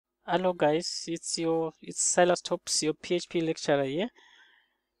Hello guys, it's Silas Tops, your PHP lecturer here.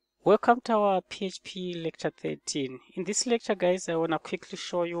 Welcome to our PHP lecture 13. In this lecture guys, I want to quickly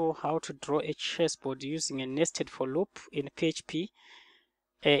show you how to draw a chessboard using a nested for loop in PHP.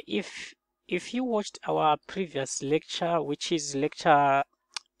 If you watched our previous lecture, which is lecture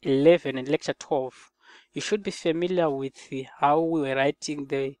 11 and lecture 12, you should be familiar with how we were writing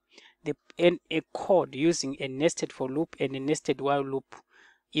a code using a nested for loop and a nested while loop.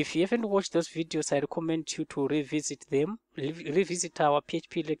 If you haven't watched those videos, I recommend you to revisit them, revisit our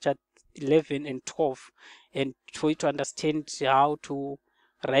PHP lecture 11 and 12, and for you to understand how to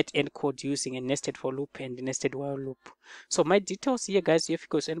write end code using a nested for loop and a nested while loop. So my details here guys, if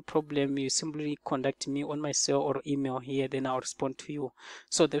there's any problem, you simply contact me on my cell or email here, then I'll respond to you.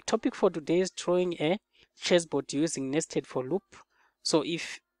 So the topic for today is drawing a chessboard using nested for loop. So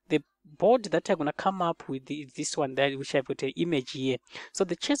if the board that I'm gonna come up with this one there, which I've got an image here. So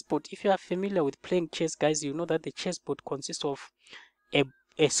the chessboard, if you are familiar with playing chess guys, you know that the chessboard consists of a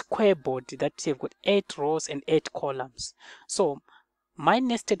square board that you've got 8 rows and 8 columns. So my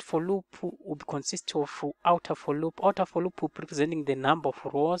nested for loop will consist of outer for loop representing the number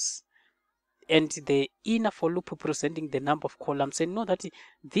of rows, and the inner for loop representing the number of columns. And know that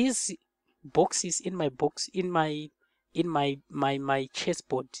these boxes in my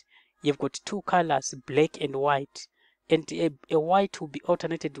chessboard, you've got two colors, black and white, and a white will be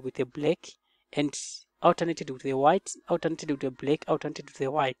alternated with a black, and alternated with a white, alternated with a black, alternated with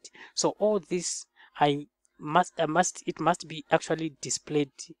a white. So all this it must be actually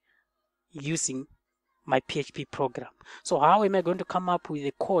displayed using my PHP program. So how am I going to come up with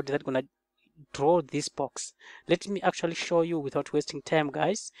a code that's going to draw this box? Let me actually show you without wasting time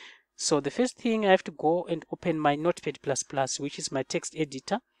guys. So the first thing, I have to go and open my Notepad++, which is my text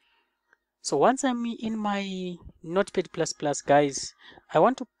editor. So once I'm in my Notepad++, guys, I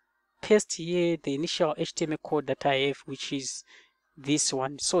want to paste here the initial HTML code that I have, which is this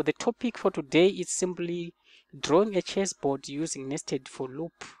one. So the topic for today is simply drawing a chessboard using nested for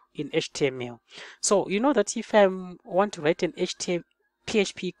loop in HTML. So you know that if I want to write an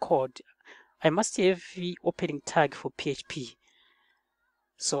PHP code, I must have the opening tag for PHP.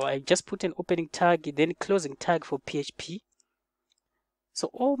 So I just put an opening tag, then closing tag for PHP. So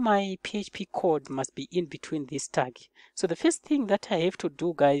all my PHP code must be in between this tag. So the first thing that I have to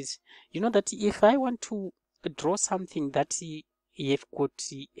do guys, you know that if I want to draw something that you've got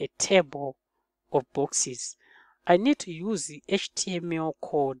a table of boxes, I need to use the HTML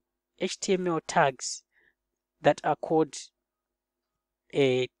tags that are called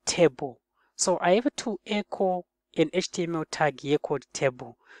a table. So I have to echo an HTML tag here called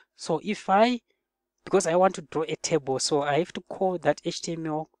table. So because I want to draw a table, so I have to call that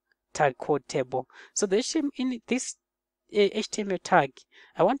HTML tag called table. So in this HTML tag,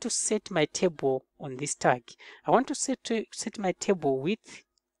 I want to set my table on this tag. I want to set my table width.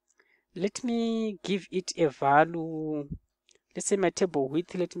 Let me give it a value. Let's say my table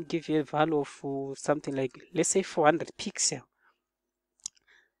width, let me give you a value of something like, let's say 400 pixels.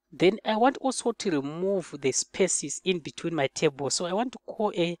 Then I want also to remove the spaces in between my table. So I want to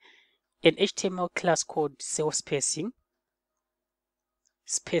call an HTML class called cell spacing.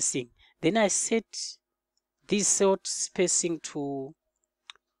 Then I set this cell spacing to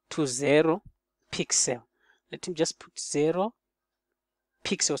 0 pixel. Let me just put 0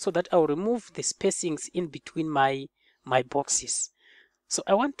 pixel so that I'll remove the spacings in between my boxes. So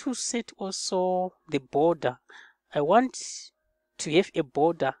I want to set also the border. I want to have a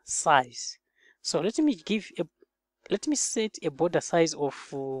border size. So let me set a border size of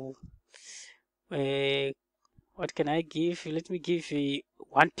what can I give? Let me give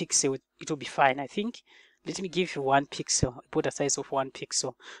 1 pixel. It will be fine, I think. Let me give you 1 pixel, a border size of 1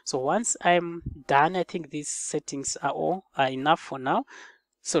 pixel. So once I'm done, I think these settings are enough for now.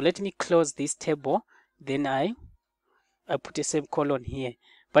 So let me close this table. Then I put a semicolon here.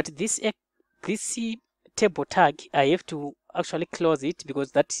 But this table tag, I have to actually close it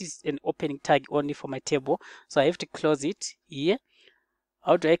because that is an opening tag only for my table. So I have to close it here.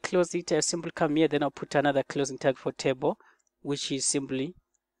 How do I close it? I simply come here, then I'll put another closing tag for table, which is simply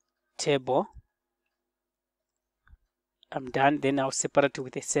table. I'm done. Then I'll separate it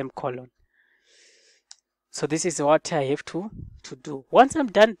with a semicolon. So this is what I have to do. Once I'm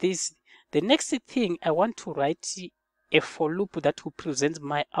done this, the next thing, I want to write a for loop that will present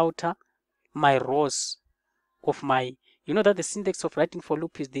my rows of my, you know that the syntax of writing for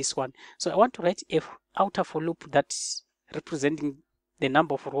loop is this one. So I want to write a outer for loop that's representing the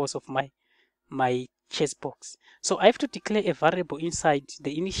number of rows of my chess box. So I have to declare a variable inside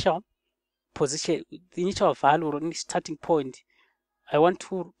the initial position, the initial value or starting point. I want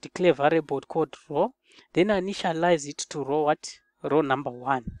to declare variable called row. Then I initialize it to row what? Row number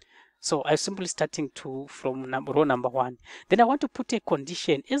 1. So I'm simply starting from row number 1. Then I want to put a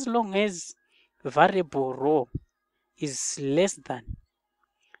condition as long as variable row is less than,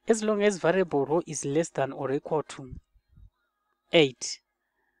 or equal to 8.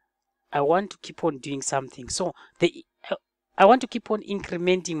 I want to keep on doing something. So I want to keep on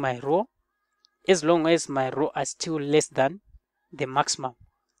incrementing my row as long as my row are still less than the maximum.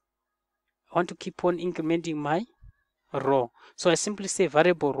 I want to keep on incrementing my row. So I simply say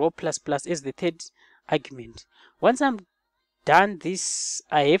variable row plus plus as the third argument. Once I'm done this,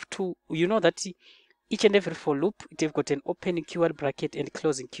 I have to, you know that each and every for loop, it have got an opening keyword bracket and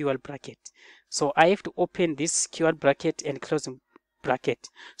closing keyword bracket. So I have to open this keyword bracket and closing bracket.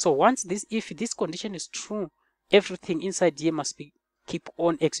 So once this, if this condition is true, everything inside here must be keep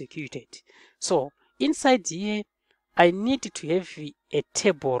on executed. So inside here, I need to have a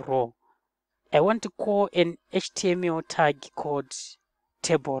table row. I want to call an HTML tag called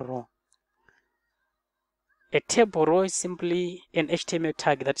table row. A table row is simply an HTML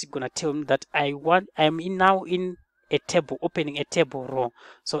tag that's going to tell me that I'm now in a table, opening a table row.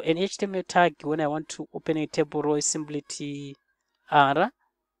 So an HTML tag, when I want to open a table row, is simply tr,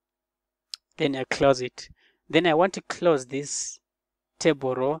 then I close it. Then I want to close this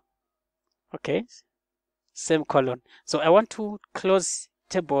table row, okay, semicolon. So I want to close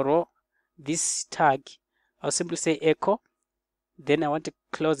table row, this tag, I'll simply say echo. Then I want to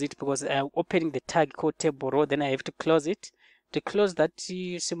close it because I'm opening the tag called table row. Then I have to close it. To close that,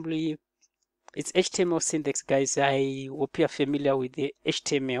 simply, it's HTML syntax, guys. I hope you're familiar with the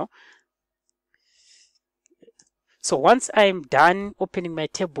HTML. So once I'm done opening my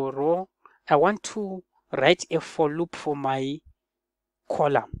table row, I want to write a for loop for my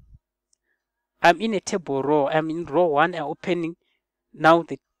column. I'm in a table row. I'm in row 1. I'm opening now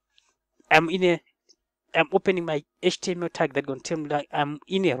I'm opening my HTML tag that's going to tell me that I'm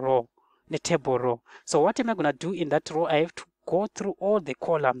in a row, in a table row. So what am I going to do in that row? I have to go through all the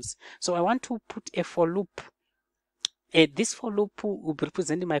columns. So I want to put a for loop. This for loop will be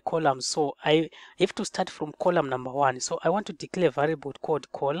representing my columns. So I have to start from column number 1. So I want to declare a variable called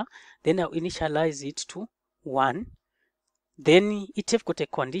color. Then I'll initialize it to 1. Then it have got a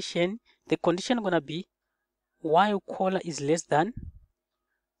condition. The condition is going to be while color is less than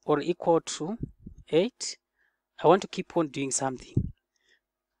or equal to 8. I want to keep on doing something.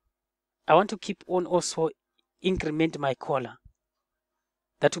 I want to keep on also increment my color.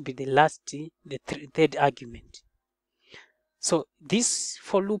 That will be the last, the third argument. So this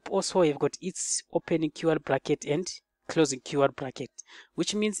for loop also have got its opening keyword bracket and closing keyword bracket,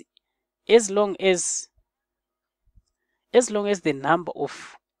 which means as long as the number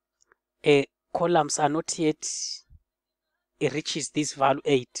of columns are not yet reaches this value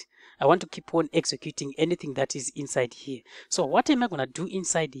 8, I want to keep on executing anything that is inside here. So what am I going to do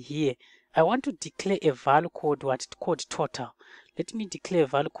inside here? I want to declare a value called total. Let me declare a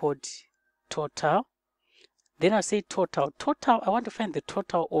value called total. Then I say total. I want to find the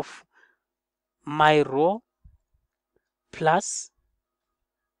total of my row plus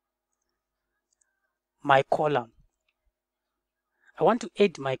my column. I want to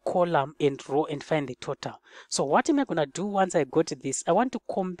add my column and row and find the total. So what am I going to do once I got this? I want to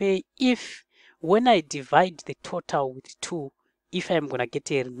compare if when I divide the total with 2, if I'm going to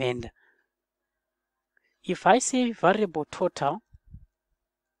get a remainder. If I say variable total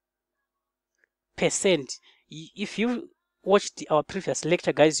percent, if you watched our previous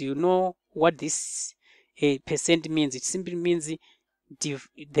lecture, guys, you know what this percent means. It simply means the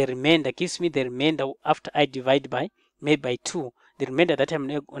remainder gives me the remainder after I divide by maybe by 2, the remainder that I'm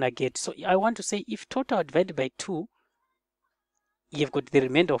not gonna get. So I want to say if total divided by 2, you've got the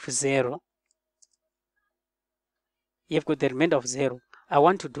remainder of 0. You've got the remainder of 0. I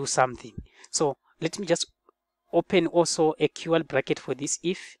want to do something. So let me just open also a keyword bracket for this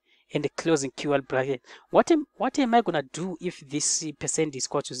if and a closing keyword bracket. What am I gonna do if this percent is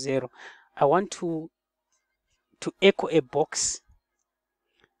equal to 0? I want to echo a box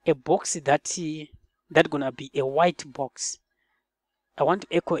that gonna be a white box. I want to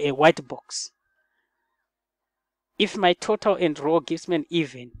echo a white box. If my total and row gives me an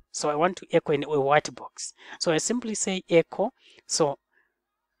even, so I want to echo in a white box. So I simply say echo. So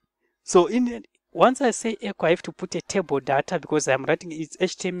once I say echo, I have to put a table data because I'm writing it's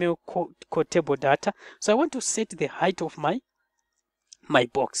HTML code table data. So I want to set the height of my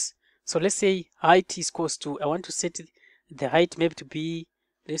box. So let's say height is equals to, I want to set the height maybe to be,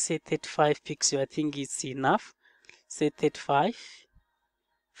 let's say 35 pixels. I think it's enough. Say 35.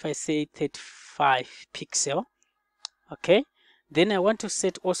 If I say 35 pixel, okay. Then I want to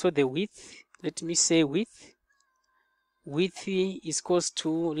set also the width. Let me say width is equals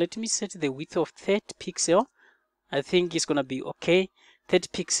to, let me set the width of 30 pixel. I think it's gonna be okay, 30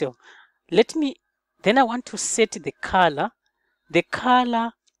 pixel. Then I want to set the color. The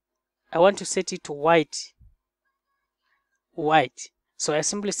color, I want to set it to white. So I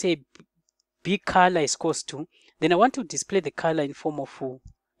simply say B color is equals to, then I want to display the color in form of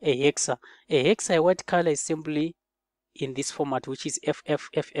a hexa. A hexa white color is simply in this format, which is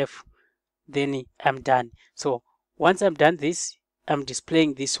FFFF. Then I'm done. So once I'm done this, I'm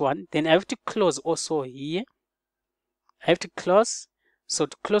displaying this one. Then I have to close also here. I have to close. So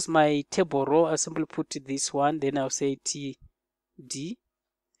to close my table row, I'll simply put this one. Then I'll say TD.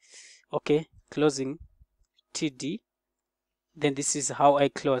 Okay, closing TD. Then this is how I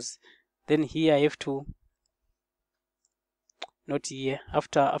close. Then here I have to, not here,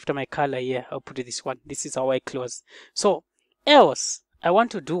 after my color here, I'll put this one. This is how I close. So else, I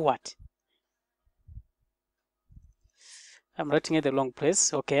want to do what? I'm writing at the wrong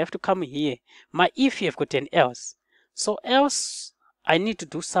place. Okay, I have to come here. My if, you have got an else. So else, I need to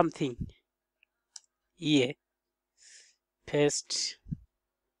do something here. Paste.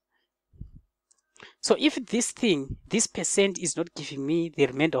 So if this percent is not giving me the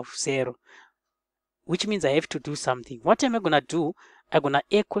remainder of 0, which means I have to do something. What am I going to do? I'm going to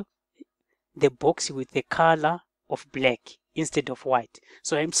equal the box with the color of black instead of white.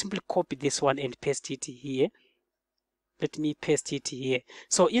 So I'm simply copy this one and paste it here. Let me paste it here.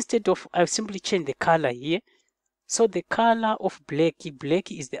 So instead of, I'll simply change the color here. So the color of black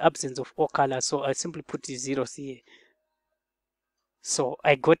is the absence of all color. So I'll simply put the zeros here. So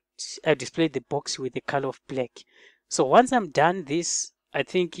I displayed the box with the color of black. So once I'm done this, I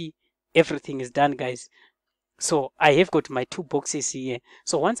think everything is done, guys. So I have got my 2 boxes here.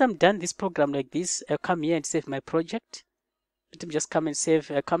 So once I'm done this program like this, I'll come here and save my project. Let me just come and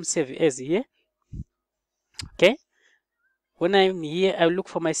save. I'll come save as here. Okay. When I'm here, I'll look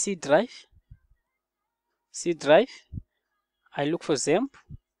for my C drive. I look for XAMPP.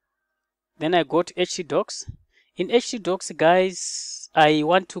 Then I go to htdocs. In htdocs, guys, I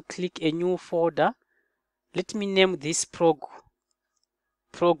want to click a new folder. Let me name this prog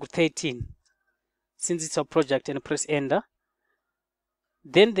 13, since it's a project, and press enter.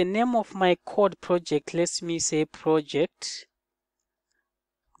 Then the name of my code project, let me say project.php.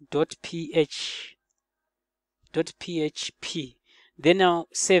 Then I'll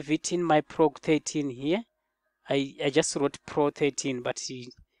save it in my prog 13 here. I just wrote pro 13, but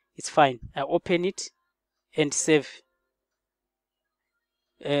it's fine. I open it and save.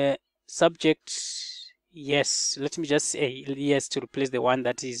 Subject, yes. Let me just say yes to replace the one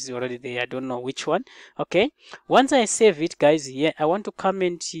that is already there. I don't know which one. Okay. Once I save it, guys, here I want to come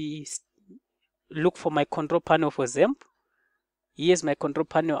and look for my control panel for XAMPP. Here's my control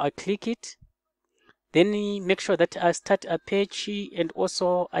panel. I click it. Then make sure that I start Apache and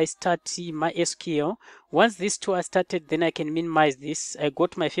also I start MySQL. Once these 2 are started, then I can minimize this. I go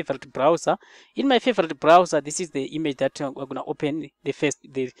to my favorite browser. In my favorite browser, this is the image that I'm going to open.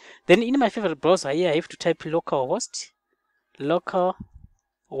 Then in my favorite browser here, I have to type localhost. Then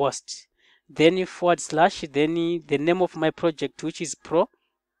 /, then the name of my project, which is pro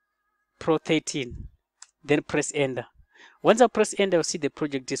 13. Then press enter. Once I press enter, I'll see the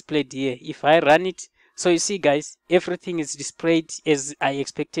project displayed here. If I run it, so you see, guys, everything is displayed as I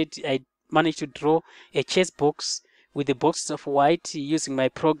expected. I managed to draw a chess box with the boxes of white using my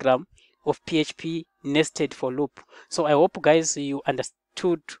program of PHP nested for loop. So I hope, guys, you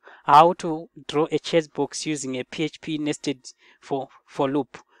understood how to draw a chess box using a PHP nested for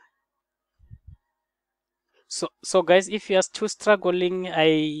loop. So guys, if you are still struggling,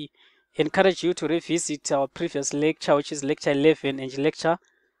 I encourage you to revisit our previous lecture, which is lecture 11 and lecture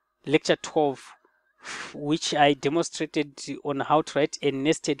 12, which I demonstrated on how to write a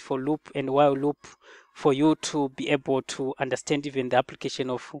nested for loop and while loop for you to be able to understand even the application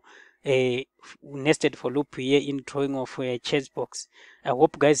of a nested for loop here in drawing of a chess box. I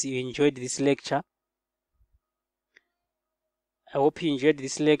hope, guys, you enjoyed this lecture.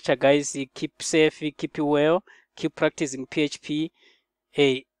 Guys. Keep safe, keep well, keep practicing PHP.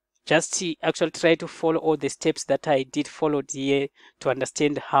 Just actually try to follow all the steps that I did followed here to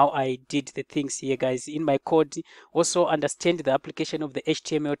understand how I did the things here, guys, in my code. Also understand the application of the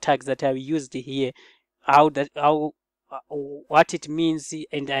HTML tags that I used here, what it means,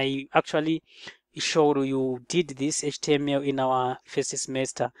 and I actually show you did this HTML in our first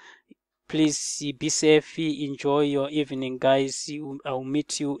semester. Please be safe, enjoy your evening, guys. I'll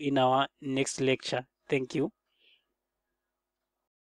meet you in our next lecture. Thank you.